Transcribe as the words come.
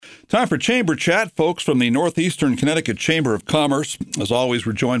Time for Chamber Chat, folks, from the Northeastern Connecticut Chamber of Commerce. As always,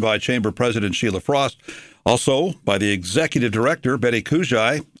 we're joined by Chamber President Sheila Frost, also by the Executive Director, Betty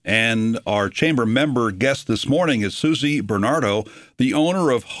Kujai, and our Chamber member guest this morning is Susie Bernardo, the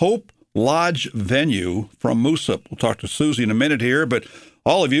owner of Hope Lodge Venue from Moosup. We'll talk to Susie in a minute here, but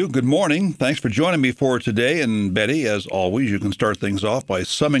all of you, good morning. Thanks for joining me for today. And Betty, as always, you can start things off by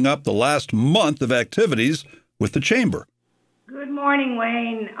summing up the last month of activities with the Chamber. Good morning,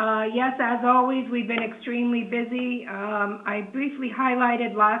 Wayne. Yes, as always, we've been extremely busy. I briefly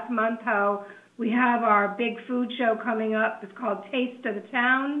highlighted last month how we have our big food show coming up. It's called Taste of the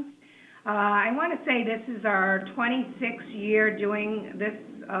Towns. I want to say this is our 26th year doing this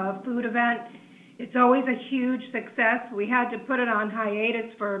food event. It's always a huge success. We had to put it on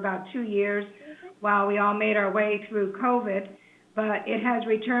hiatus for about 2 years while we all made our way through COVID, but it has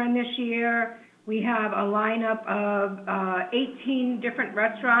returned this year. We have a lineup of 18 different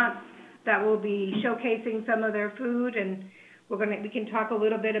restaurants that will be showcasing some of their food, and we can talk a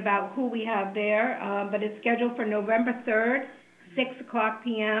little bit about who we have there. But it's scheduled for November 3rd, 6:00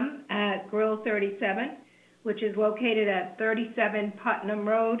 p.m. at Grill 37, which is located at 37 Putnam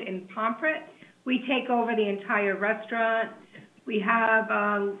Road in Pomfret. We take over the entire restaurant. We have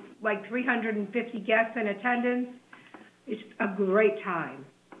like 350 guests in attendance. It's a great time.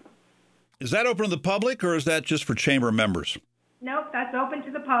 Is that open to the public, or is that just for Chamber members? Nope, that's open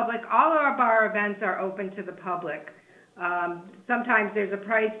to the public. All of our bar events are open to the public. Sometimes there's a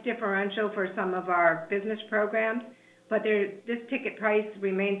price differential for some of our business programs, but this ticket price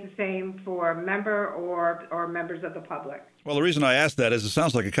remains the same for member or members of the public. Well, the reason I asked that is it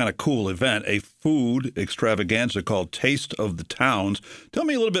sounds like a kind of cool event, a food extravaganza called Taste of the Towns. Tell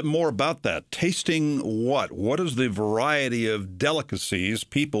me a little bit more about that. Tasting what? What is the variety of delicacies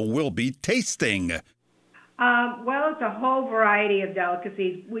people will be tasting? Well, it's a whole variety of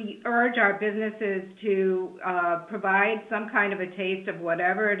delicacies. We urge our businesses to provide some kind of a taste of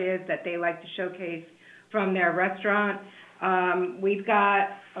whatever it is that they like to showcase from their restaurant. We've got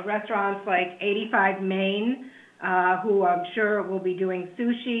restaurants like 85 Main, who I'm sure will be doing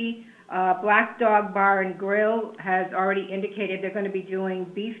sushi. Black Dog Bar and Grill has already indicated they're going to be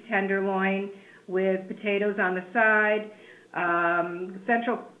doing beef tenderloin with potatoes on the side.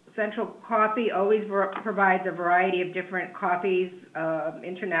 Central Coffee always provides a variety of different coffees,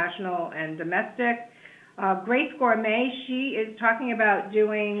 international and domestic. Grace Gourmet, she is talking about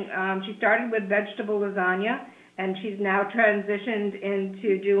doing, she started with vegetable lasagna, and she's now transitioned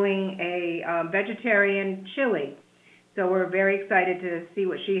into doing a vegetarian chili. So we're very excited to see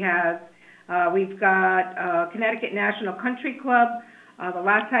what she has. We've got Connecticut National Country Club. The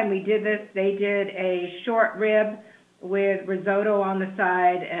last time we did this, they did a short rib with risotto on the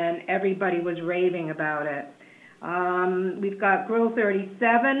side, and everybody was raving about it. We've got Grill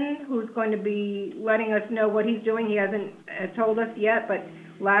 37, who's going to be letting us know what he's doing. He hasn't told us yet, but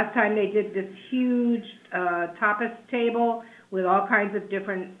last time they did this huge tapas table with all kinds of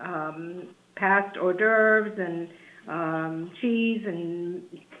different past hors d'oeuvres and cheese and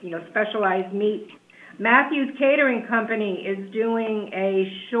specialized meat. Matthew's Catering Company is doing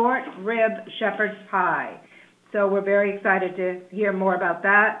a short rib shepherd's pie. So we're very excited to hear more about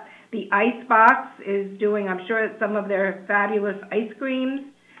that. The Icebox is doing, I'm sure, some of their fabulous ice creams.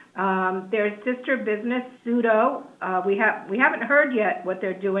 Their sister business, Pseudo, we haven't heard yet what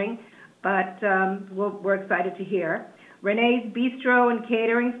they're doing, but we're excited to hear. Renee's Bistro and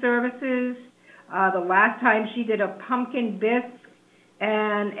Catering Services. The last time she did a pumpkin bisque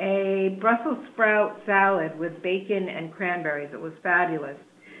and a Brussels sprout salad with bacon and cranberries. It was fabulous.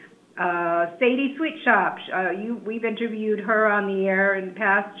 Sadie Sweet Shop, we've interviewed her on the air in the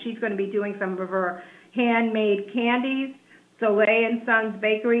past. She's going to be doing some of her handmade candies. Soleil and Sons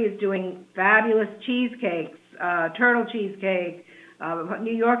Bakery is doing fabulous cheesecakes, turtle cheesecake,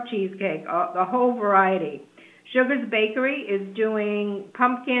 New York cheesecake, the whole variety. Sugar's Bakery is doing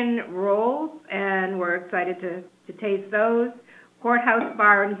pumpkin rolls, and we're excited to taste those. Courthouse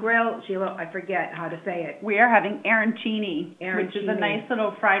Bar and Grill, Sheila, I forget how to say it. We are having arancini, which is a nice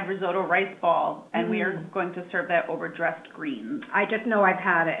little fried risotto rice ball, and we are going to serve that over dressed greens. I just know I've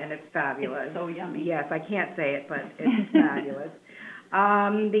had it, and it's fabulous. It's so yummy. Yes, I can't say it, but it's fabulous.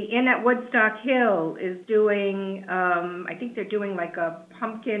 The Inn at Woodstock Hill is doing, I think they're doing like a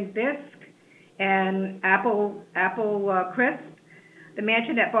pumpkin bisque and apple crisp. The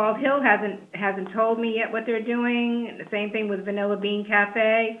Mansion at Bald Hill hasn't told me yet what they're doing. The same thing with Vanilla Bean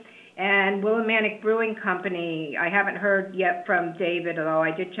Cafe and Willimantic Brewing Company. I haven't heard yet from David, although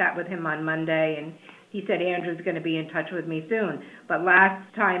I did chat with him on Monday, and he said Andrew's going to be in touch with me soon. But last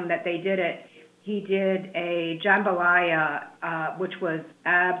time that they did it, he did a jambalaya, which was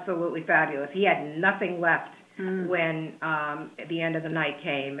absolutely fabulous. He had nothing left when the end of the night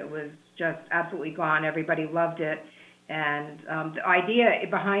came. It was just absolutely gone. Everybody loved it. And the idea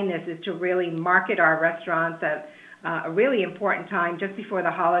behind this is to really market our restaurants at a really important time just before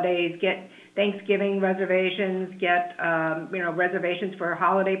the holidays. Get Thanksgiving reservations, get reservations for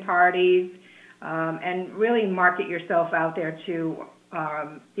holiday parties, and really market yourself out there to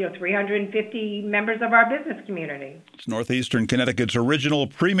 350 members of our business community. It's Northeastern Connecticut's original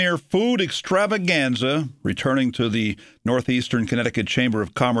premier food extravaganza, returning to the Northeastern Connecticut Chamber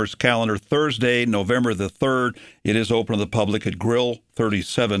of Commerce calendar Thursday, November the 3rd. It is open to the public at Grill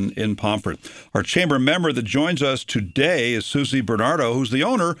 37 in Pomfret. Our chamber member that joins us today is Susie Bernardo, who's the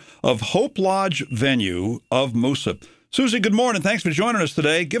owner of Hope Lodge Venue of Moosup. Susie, good morning. Thanks for joining us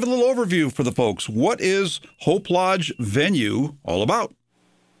today. Give a little overview for the folks. What is Hope Lodge Venue all about?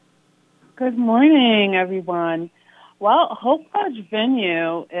 Good morning, everyone. Well, Hope Lodge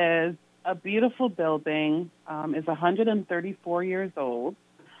Venue is a beautiful building. It's 134 years old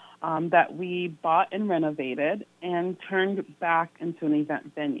that we bought and renovated and turned back into an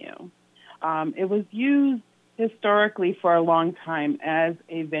event venue. It was used historically for a long time as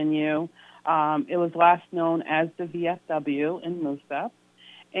a venue. It was last known as the VFW in Moosup,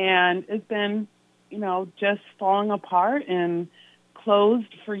 and it's been, just falling apart and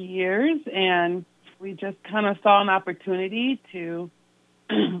closed for years, and we just kind of saw an opportunity to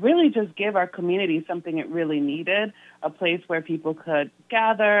really just give our community something it really needed, a place where people could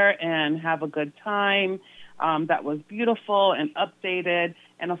gather and have a good time that was beautiful and updated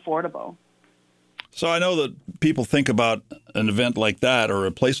and affordable. So I know that people think about an event like that or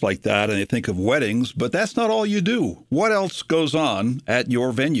a place like that and they think of weddings, but that's not all you do. What else goes on at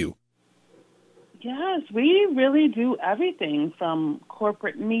your venue? Yes, we really do everything from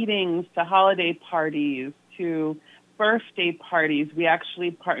corporate meetings to holiday parties to birthday parties. We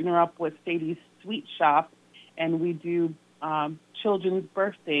actually partner up with Sadie's Sweet Shop, and we do children's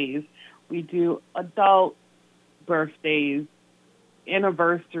birthdays. We do adult birthdays,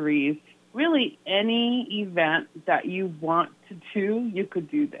 anniversaries. Really, any event that you want to do, you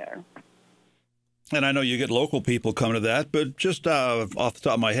could do there. And I know you get local people come to that, but just off the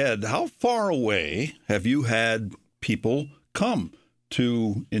top of my head, how far away have you had people come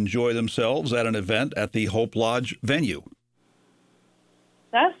to enjoy themselves at an event at the Hope Lodge venue?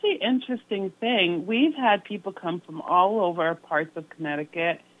 That's the interesting thing. We've had people come from all over parts of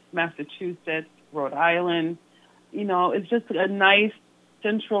Connecticut, Massachusetts, Rhode Island. It's just a nice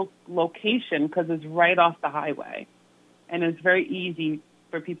central location because it's right off the highway, and it's very easy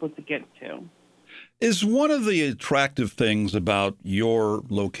for people to get to. Is one of the attractive things about your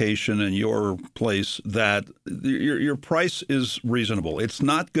location and your place that your price is reasonable? It's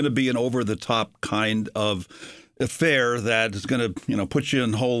not going to be an over-the-top kind of affair that is going to, put you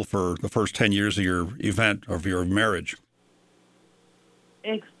in hole for the first 10 years of your event or of your marriage.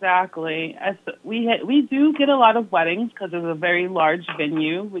 Exactly. We do get a lot of weddings because it's a very large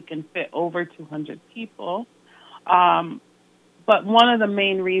venue. We can fit over 200 people. But one of the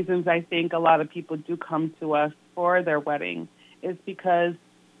main reasons I think a lot of people do come to us for their wedding is because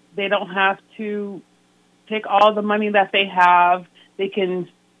they don't have to take all the money that they have. They can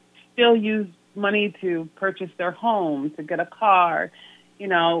still use money to purchase their home, to get a car,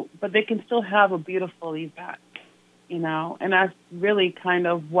 but they can still have a beautiful event. And that's really kind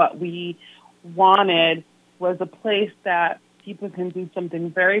of what we wanted, was a place that people can do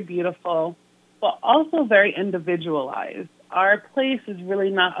something very beautiful, but also very individualized. Our place is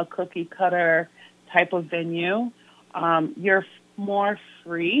really not a cookie cutter type of venue. You're more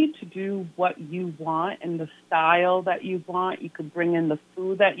free to do what you want and the style that you want. You could bring in the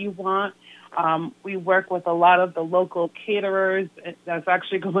food that you want. We work with a lot of the local caterers. That's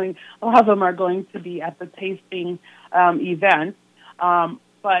actually a lot of them are going to be at the tasting event.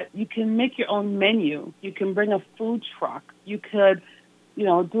 But you can make your own menu. You can bring a food truck. You could,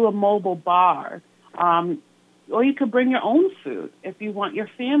 do a mobile bar. Or you could bring your own food if you want your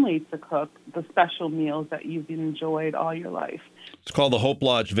family to cook the special meals that you've enjoyed all your life. It's called the Hope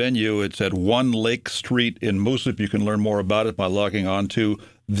Lodge Venue. It's at 1 Lake Street in Moosup. You can learn more about it by logging on to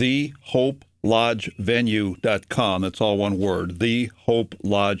thehopelodgevenue.com. That's all one word,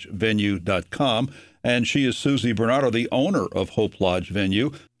 thehopelodgevenue.com. And she is Susie Bernardo, the owner of Hope Lodge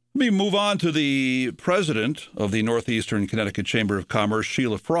Venue. Let me move on to the president of the Northeastern Connecticut Chamber of Commerce,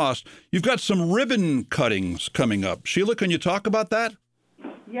 Sheila Frost. You've got some ribbon cuttings coming up. Sheila, can you talk about that?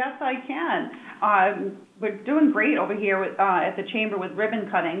 Yes, I can. We're doing great over here at the Chamber with ribbon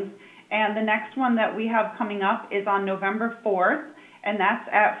cuttings. And the next one that we have coming up is on November 4th. and that's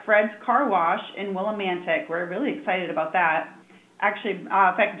at Fred's Car Wash in Willimantic. We're really excited about that. Actually, if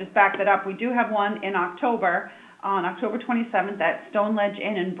I could just back that up, we do have one in October, on October 27th at Stone Ledge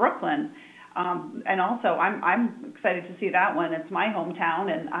Inn in Brooklyn. And also, I'm excited to see that one. It's my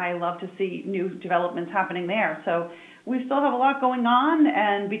hometown, and I love to see new developments happening there. So we still have a lot going on,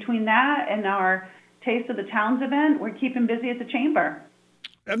 and between that and our Taste of the Towns event, we're keeping busy at the Chamber.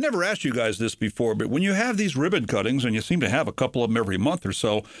 I've never asked you guys this before, but when you have these ribbon cuttings, and you seem to have a couple of them every month or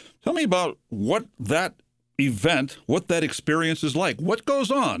so, tell me about what that event, what that experience is like. What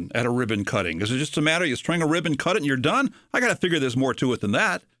goes on at a ribbon cutting? Is it just a matter you string a ribbon, cut it, and you're done? I got to figure there's more to it than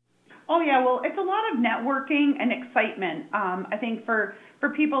that. Oh, yeah. Well, it's a lot of networking and excitement. I think for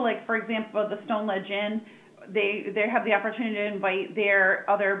people like, for example, the Stone Ledge Inn, they have the opportunity to invite their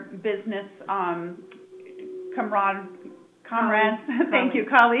other business comrades, thank you,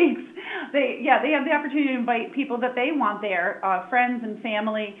 colleagues. They have the opportunity to invite people that they want there, friends and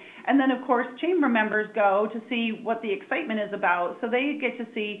family. And then, of course, chamber members go to see what the excitement is about. So they get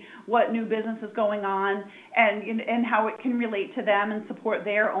to see what new business is going on and how it can relate to them and support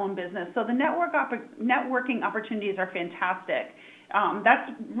their own business. So the networking opportunities are fantastic.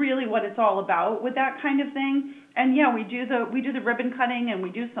 That's really what it's all about with that kind of thing. And yeah, we do the ribbon cutting, and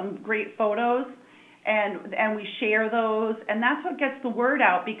we do some great photos. And we share those, and that's what gets the word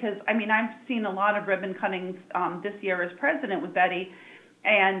out, because, I mean, I've seen a lot of ribbon cuttings this year as president with Betty,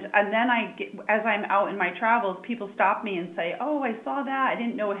 and then as I'm out in my travels, people stop me and say, oh, I saw that, I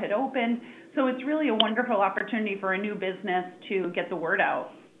didn't know it had opened. So it's really a wonderful opportunity for a new business to get the word out.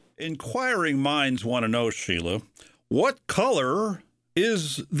 Inquiring minds want to know, Sheila, what color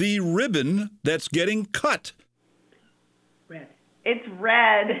is the ribbon that's getting cut? Red. It's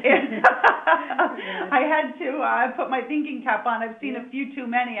red. I had to put my thinking cap on. I've seen a few too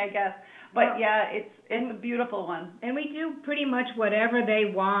many, I guess. But yeah, it's a beautiful one. And we do pretty much whatever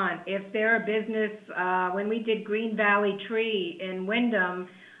they want. If they're a business, when we did Green Valley Tree in Wyndham,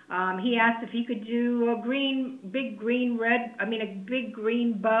 he asked if he could do a big green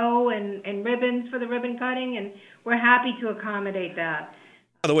bow and ribbons for the ribbon cutting, and we're happy to accommodate that.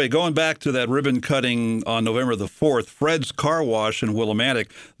 By the way, going back to that ribbon cutting on November the 4th, Fred's Car Wash in Willimantic,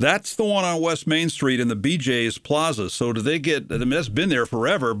 that's the one on West Main Street in the BJ's Plaza. So do they get, I mean, that's been there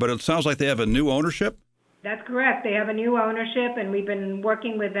forever, but it sounds like they have a new ownership? That's correct. They have a new ownership, and we've been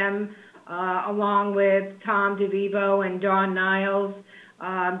working with them along with Tom DeVivo and Dawn Niles,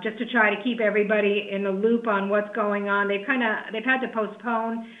 just to try to keep everybody in the loop on what's going on. They've had to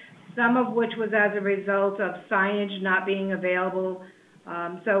postpone, some of which was as a result of signage not being available.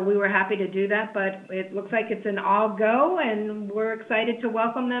 So we were happy to do that, but it looks like it's an all-go, and we're excited to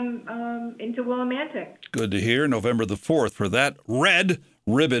welcome them into Willimantic. Good to hear. November the 4th for that red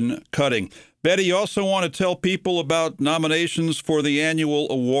ribbon cutting. Betty, you also want to tell people about nominations for the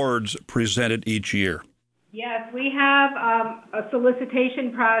annual awards presented each year. Yes, we have a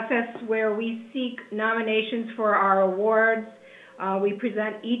solicitation process where we seek nominations for our awards. We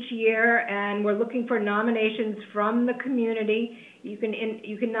present each year, and we're looking for nominations from the community. You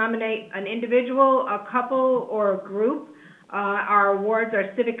can nominate an individual, a couple, or a group. Our awards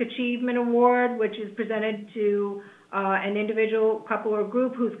are Civic Achievement Award, which is presented to an individual, couple, or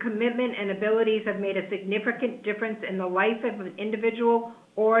group whose commitment and abilities have made a significant difference in the life of an individual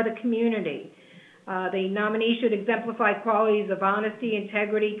or the community. The nominee should exemplify qualities of honesty,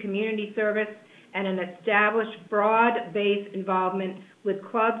 integrity, community service, and an established broad-based involvement with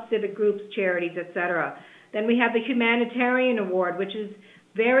clubs, civic groups, charities, etc. Then we have the Humanitarian Award, which is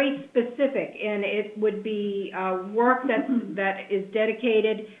very specific, and it would be work that is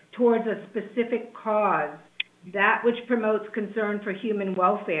dedicated towards a specific cause, that which promotes concern for human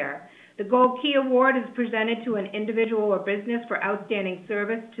welfare. The Gold Key Award is presented to an individual or business for outstanding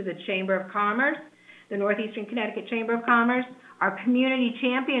service to the Chamber of Commerce, the Northeastern Connecticut Chamber of Commerce. Our Community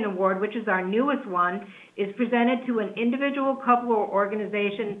Champion Award, which is our newest one, is presented to an individual, couple, or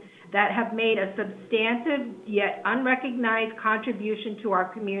organization that have made a substantive yet unrecognized contribution to our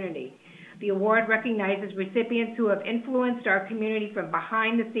community. The award recognizes recipients who have influenced our community from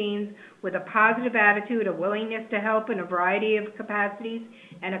behind the scenes with a positive attitude, a willingness to help in a variety of capacities,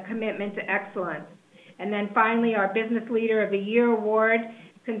 and a commitment to excellence. And then finally, our Business Leader of the Year Award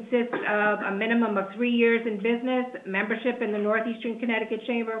consists of a minimum of 3 years in business, membership in the Northeastern Connecticut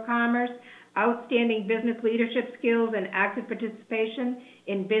Chamber of Commerce, outstanding business leadership skills and active participation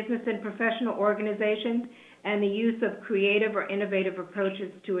in business and professional organizations, and the use of creative or innovative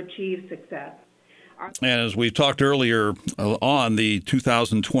approaches to achieve success. And as we talked earlier on, the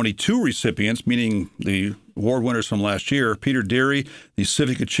 2022 recipients, meaning the award winners from last year, Peter Deary, the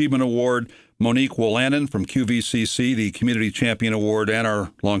Civic Achievement Award, Monique Wolanin from QVCC, the Community Champion Award, and our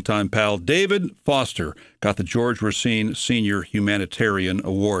longtime pal David Foster got the George Racine Senior Humanitarian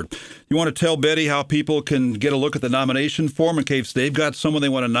Award. You want to tell Betty how people can get a look at the nomination form in case they've got someone they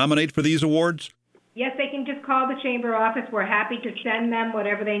want to nominate for these awards? Yes, they can just call the chamber office. We're happy to send them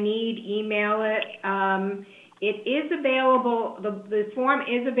whatever they need, email it. It is available, the form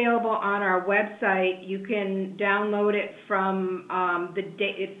is available on our website. You can download it from the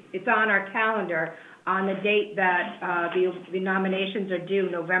date, it's on our calendar on the date that the nominations are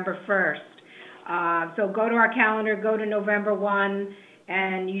due, November 1st. So go to our calendar, go to November 1,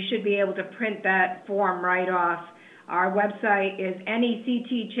 and you should be able to print that form right off. Our website is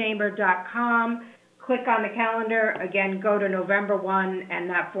nectchamber.com. Click on the calendar, again, go to November 1, and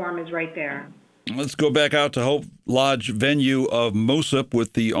that form is right there. Let's go back out to Hope Lodge venue of Mosup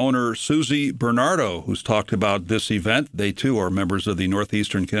with the owner, Susie Bernardo, who's talked about this event. They, too, are members of the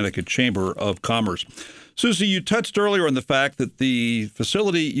Northeastern Connecticut Chamber of Commerce. Susie, you touched earlier on the fact that the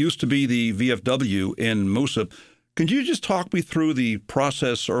facility used to be the VFW in Mosup. Could you just talk me through the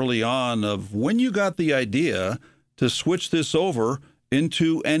process early on of when you got the idea to switch this over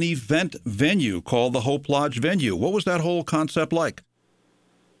into an event venue called the Hope Lodge venue? What was that whole concept like?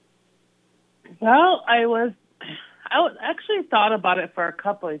 Well, I actually thought about it for a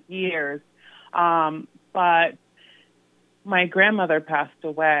couple of years, but my grandmother passed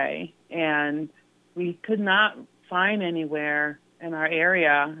away, and we could not find anywhere in our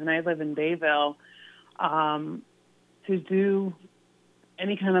area, and I live in Bayville, to do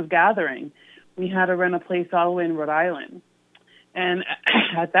any kind of gathering. We had to rent a place all the way in Rhode Island. And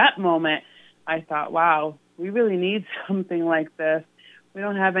at that moment, I thought, wow, we really need something like this. We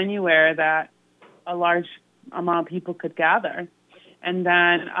don't have anywhere that a large amount of people could gather. And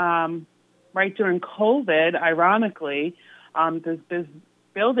then right during COVID, ironically, this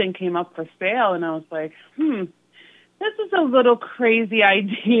building came up for sale, and I was like, this is a little crazy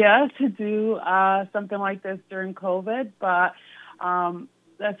idea to do something like this during COVID, but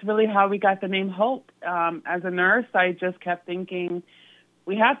that's really how we got the name Hope. As a nurse, I just kept thinking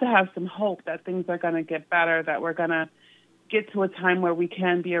we have to have some hope that things are going to get better, that we're going to get to a time where we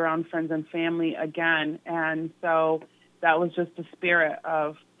can be around friends and family again. And so that was just the spirit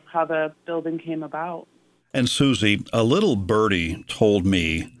of how the building came about. And Susie, a little birdie told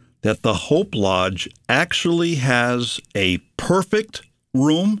me that the Hope Lodge actually has a perfect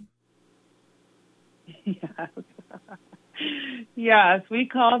room. Yes. Yes, we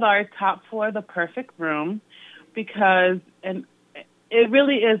called our top floor the perfect room because it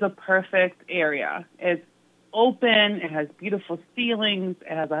really is a perfect area. It's open, it has beautiful ceilings,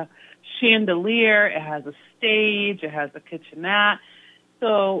 it has a chandelier, it has a stage, it has a kitchenette.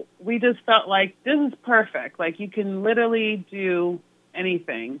 So we just felt like this is perfect. Like you can literally do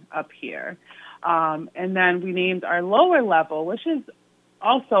anything up here. And then we named our lower level, which is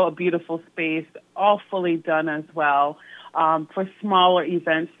also a beautiful space, all fully done as well, for smaller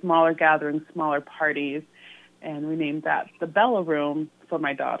events, smaller gatherings, smaller parties. And we named that the Bella Room for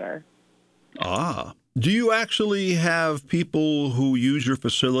my daughter. Ah. Do you actually have people who use your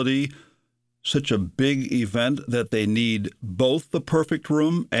facility such a big event that they need both the perfect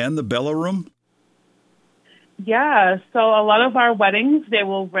room and the Bella Room? Yeah, so a lot of our weddings, they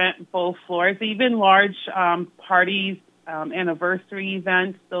will rent both floors, even large parties, anniversary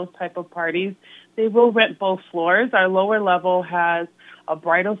events, those type of parties. They will rent both floors. Our lower level has a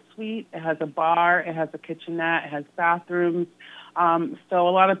bridal suite, it has a bar, it has a kitchenette, it has bathrooms. So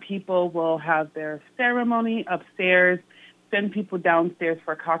a lot of people will have their ceremony upstairs, send people downstairs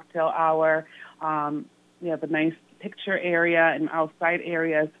for a cocktail hour. We have a nice picture area and outside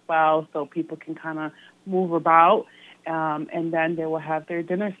area as well, so people can kind of move about. And then they will have their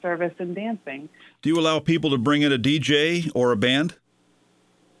dinner service and dancing. Do you allow people to bring in a DJ or a band?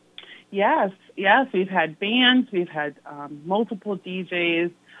 Yes. We've had bands. We've had multiple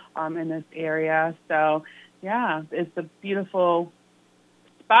DJs in this area. So, yeah, it's a beautiful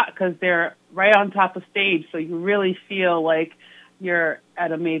spot because they're right on top of stage, so you really feel like you're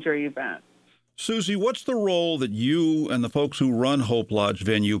at a major event. Susie, what's the role that you and the folks who run Hope Lodge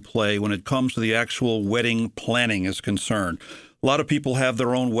venue play when it comes to the actual wedding planning is concerned? A lot of people have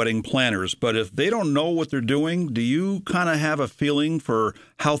their own wedding planners, but if they don't know what they're doing, do you kind of have a feeling for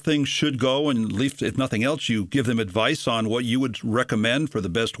how things should go? And at least, if nothing else, you give them advice on what you would recommend for the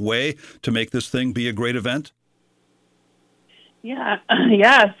best way to make this thing be a great event?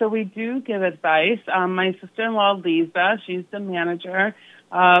 Yeah, so we do give advice. My sister-in-law, Lisa, she's the manager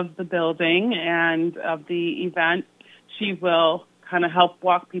of the building and of the event. She will kind of help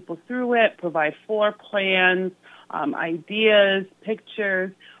walk people through it, provide floor plans, ideas,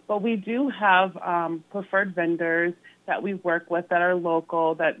 pictures. But we do have preferred vendors that we work with that are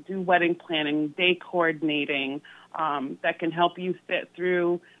local, that do wedding planning, day coordinating, that can help you sit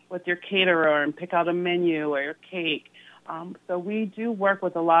through with your caterer and pick out a menu or your cake. So we do work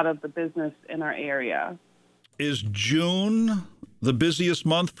with a lot of the business in our area. Is June the busiest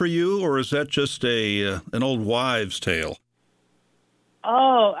month for you, or is that just an old wives' tale?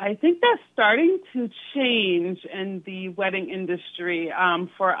 Oh, I think that's starting to change in the wedding industry.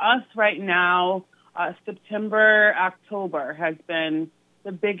 For us right now, September, October has been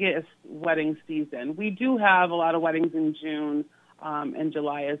the biggest wedding season. We do have a lot of weddings in June and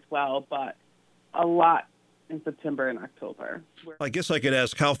July as well, but a lot in September and October. I guess I could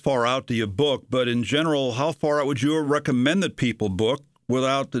ask, how far out do you book? But in general, how far out would you recommend that people book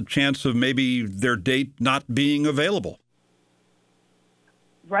without the chance of maybe their date not being available?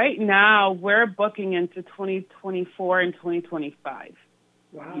 Right now, we're booking into 2024 and 2025.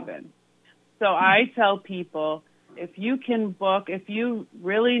 Wow. Even. So I tell people, if you can book, if you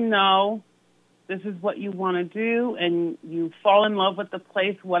really know this is what you want to do and you fall in love with the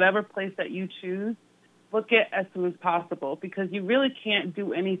place, whatever place that you choose, book it as soon as possible, because you really can't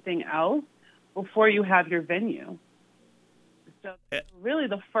do anything else before you have your venue. So it's really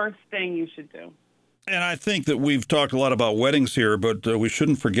the first thing you should do. And I think that we've talked a lot about weddings here, but we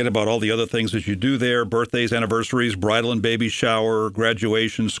shouldn't forget about all the other things that you do there: birthdays, anniversaries, bridal and baby shower,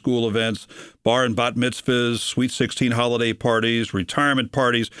 graduation, school events, bar and bat mitzvahs, Sweet 16 holiday parties, retirement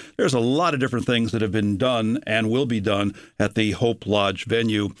parties. There's a lot of different things that have been done and will be done at the Hope Lodge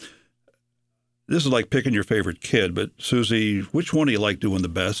venue. This is like picking your favorite kid, but Susie, which one do you like doing the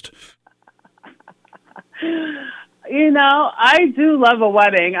best? You know, I do love a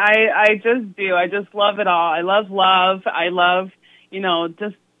wedding. I just do. I just love it all. I love love. I love,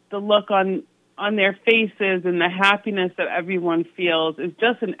 just the look on their faces and the happiness that everyone feels is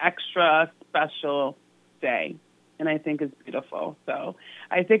just an extra special day. And I think it's beautiful. So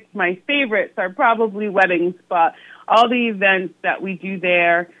I think my favorites are probably weddings, but all the events that we do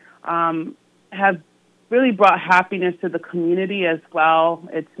there have really brought happiness to the community as well.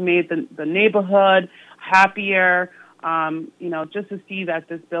 It's made the neighborhood happier, just to see that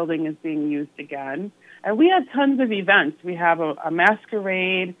this building is being used again. And we have tons of events. We have a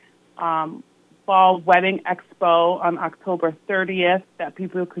masquerade, fall wedding expo on October 30th that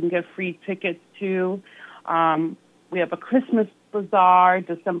people can get free tickets to. We have a Christmas bazaar,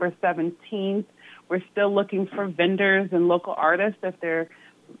 December 17th. We're still looking for vendors and local artists. If they're,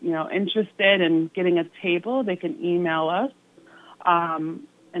 interested in getting a table, they can email us.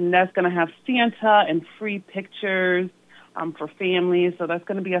 And that's going to have Santa and free pictures for families. So that's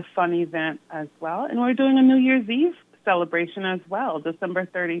going to be a fun event as well. And we're doing a New Year's Eve celebration as well, December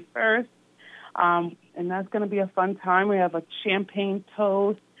 31st. And that's going to be a fun time. We have a champagne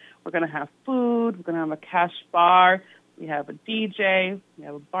toast. We're going to have food. We're going to have a cash bar. We have a DJ. We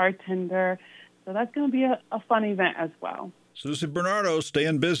have a bartender. So that's going to be a fun event as well. Susie Bernardo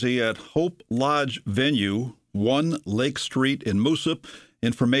staying busy at Hope Lodge Venue, 1 Lake Street in Moosop.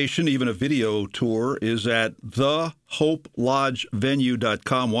 Information, even a video tour, is at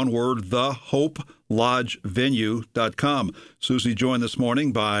thehopelodgevenue.com. One word, thehopelodgevenue.com. Susie joined this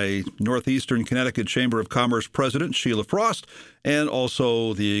morning by Northeastern Connecticut Chamber of Commerce President Sheila Frost and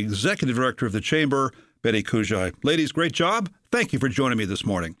also the Executive Director of the Chamber, Betty Kujai. Ladies, great job. Thank you for joining me this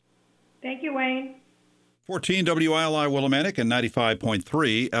morning. Thank you, Wayne. 14 WILI Willimantic and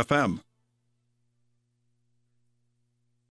 95.3 FM.